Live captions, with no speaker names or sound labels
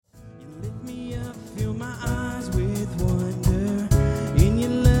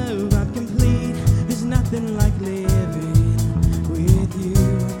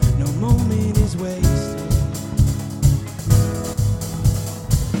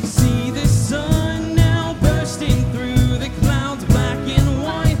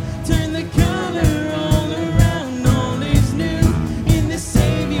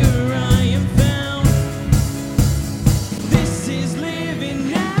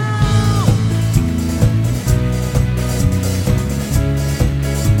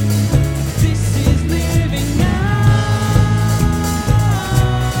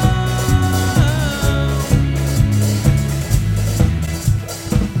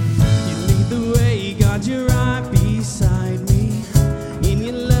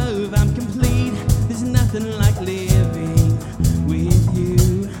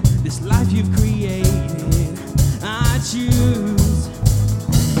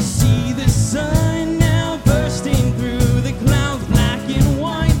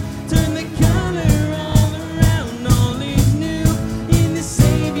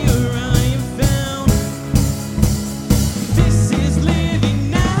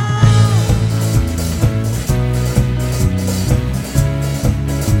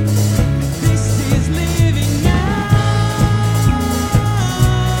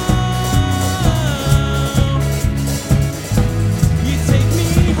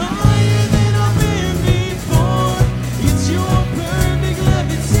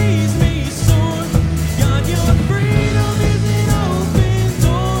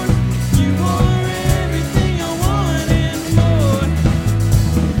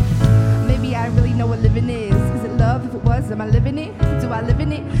is. Am I living it? Do I live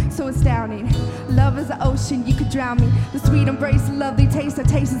in it? So astounding. Love is an ocean, you could drown me. The sweet embrace, the lovely taste, I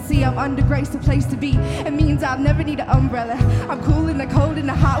taste and see I'm under grace, a place to be. It means I'll never need an umbrella. I'm cool in the cold, in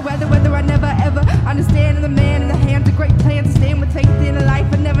the hot weather, whether I never ever understand the man in the hands of great plans to stand with faith in a life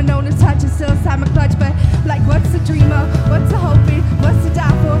I've never known to touch. It's still inside my clutch, but like what's the dream of? What's the hoping? What's to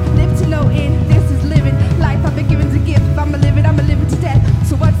die for? Live to no end. This is living life I've been given to give. If I'ma live it to death.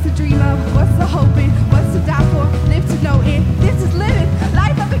 So what's the dream of? What's the hoping? What's to die for? Live to no end. This is living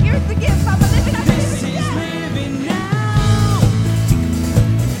life I've been given to give. If I'ma live it, I can live it to death. Living now.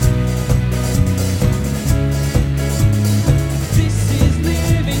 This is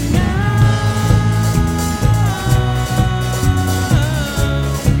living now.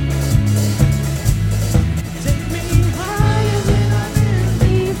 Take me higher than I've been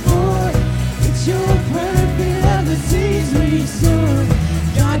before. It's your perfect love that sees me soar.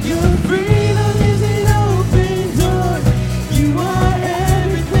 God, your freedom is an open door. You are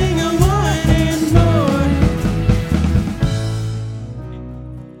everything I want and more.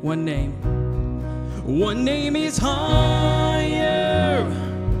 One name is higher.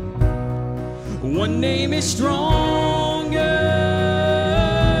 One name is stronger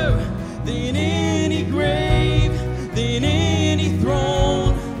than any grave, than any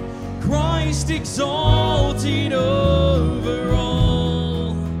throne. Christ exalted over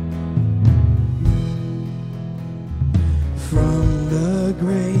all. From the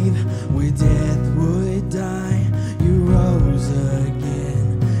grave where death would die, you rose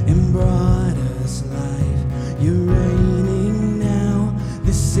again and brought us life. You're reigning now,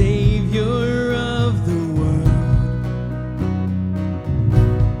 the Savior of the world.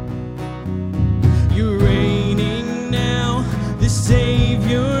 You're reigning now, the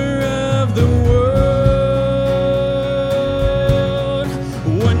Savior of the world.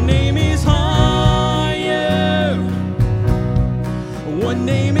 One name is higher. One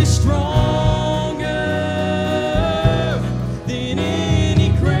name is stronger than any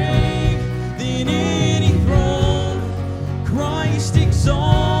grave, than any throne. Christ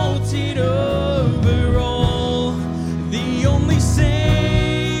exalted over all. The only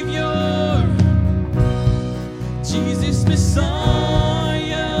Savior, Jesus Messiah.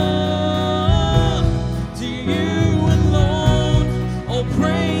 To you alone all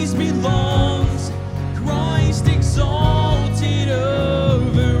praise belongs. Christ exalted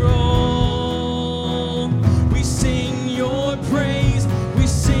over all. We sing your praise, we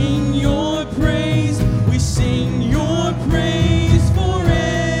sing your praise, we sing your praise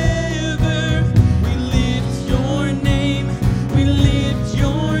forever. We lift your name, we lift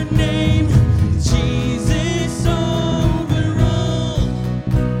your name, Jesus over all.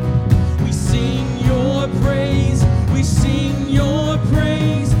 We sing your praise, we sing your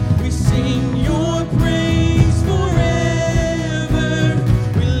praise, we sing your praise forever.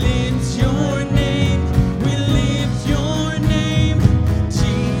 We lift your name, we lift your name,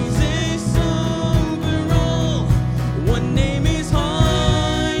 Jesus over all. One name is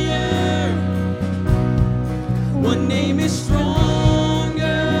higher, one name is stronger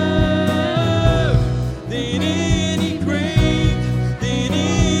than any grave, than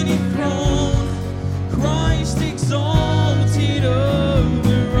any throne. Christ exalted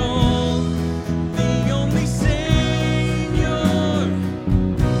over all. The only Savior,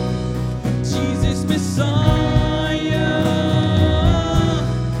 Jesus Messiah.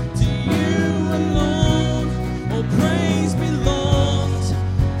 To you alone all praise belongs.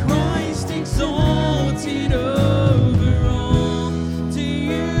 Christ exalted over all. To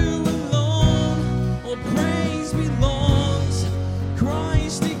you alone all praise belongs.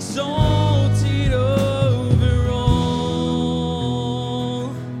 Christ exalted over all.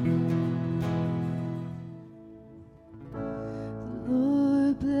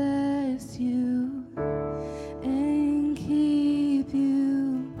 Lord bless you and keep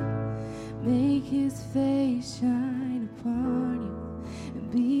you. Make his face shine upon you and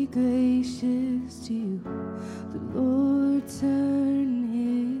be gracious to you. The Lord turn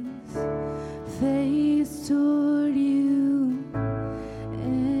his face toward you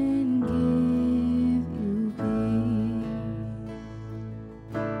and give you peace.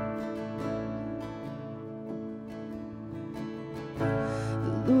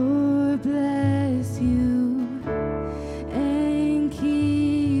 The Lord bless you and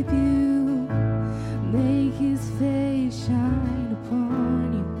keep you. Make his face shine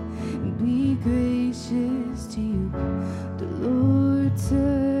upon you and be gracious to you. The Lord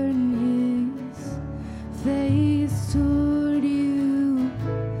turn his face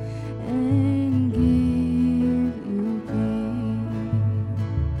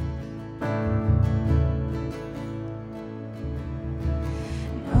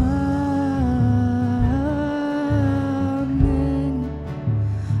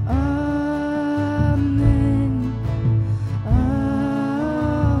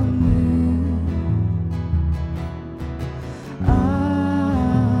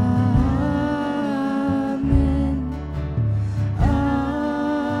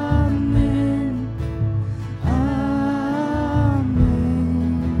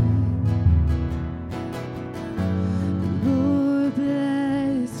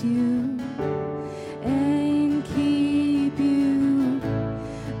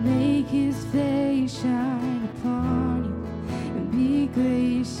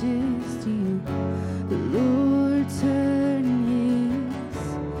gracious to you. The Lord turn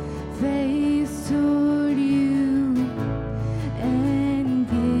his face toward you and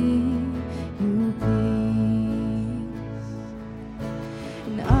give you peace.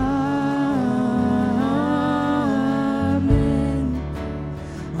 And amen,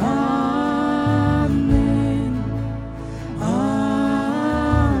 amen,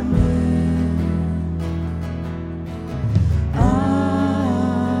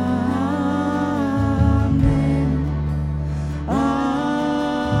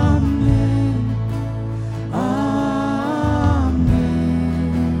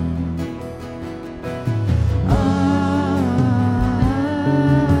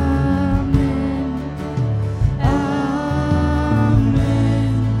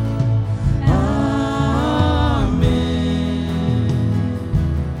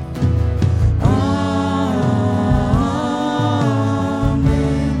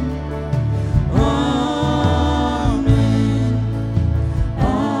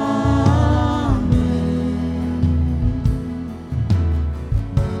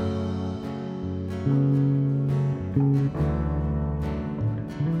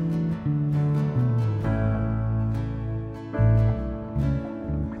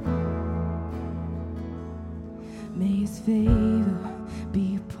 May his favor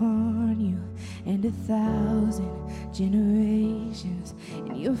be upon you and 1,000 generations,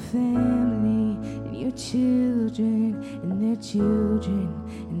 and your family, and your children, and their children,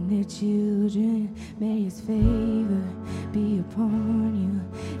 and their children. May his favor be upon you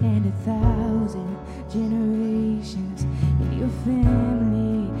and 1,000 generations, and your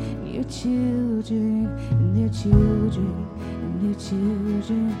family, and your children, and their children, and their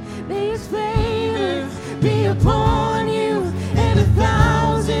children. May his favor be upon you and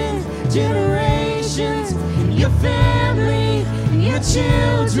 1,000 generations, and your family, and your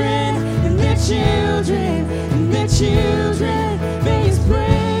children, and their children, and their children. May his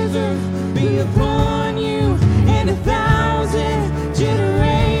favor be upon you and 1,000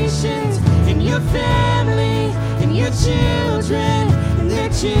 generations, and your family, and your children, and their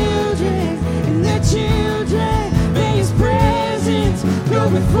children, and their children. May his presence go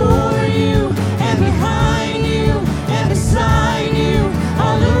before you and behind you and beside you,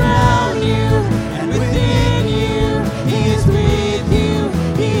 all around you and within you. He is with you,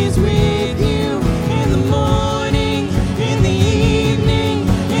 he is with you in the morning, in the evening,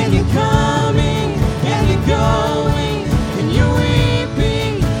 and you're coming and you're going, and you're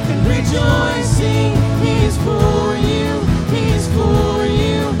weeping and rejoicing. He is for you, he is for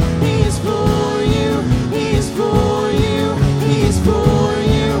you, he is for you, he is for you, he is for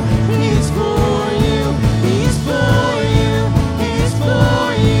you, he is for you.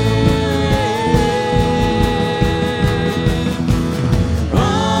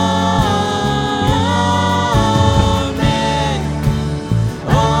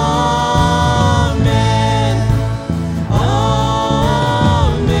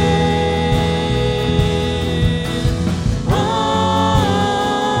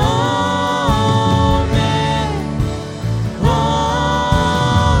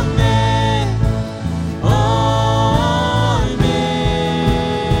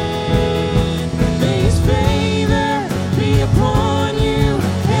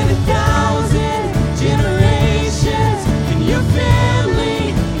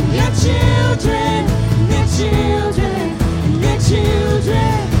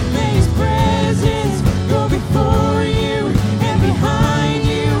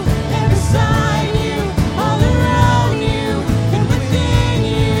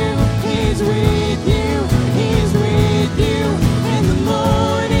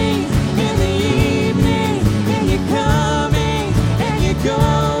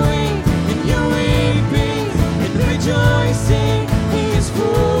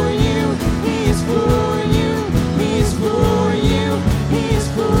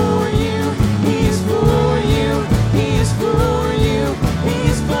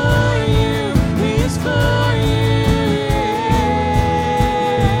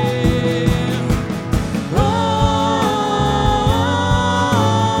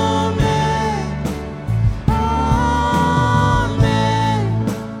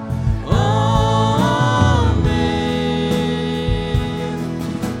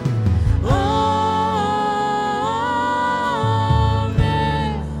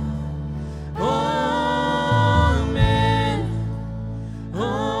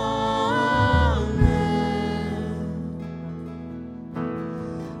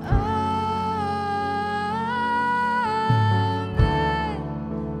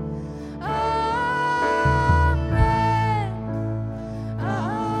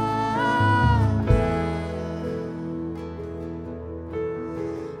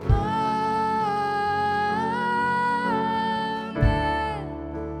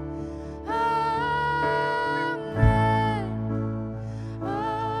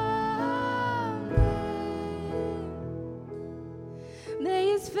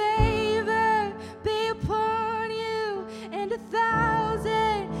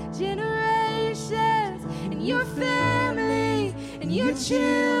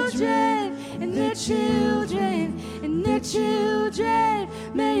 children and their children and their children.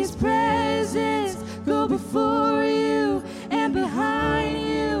 May His presence go before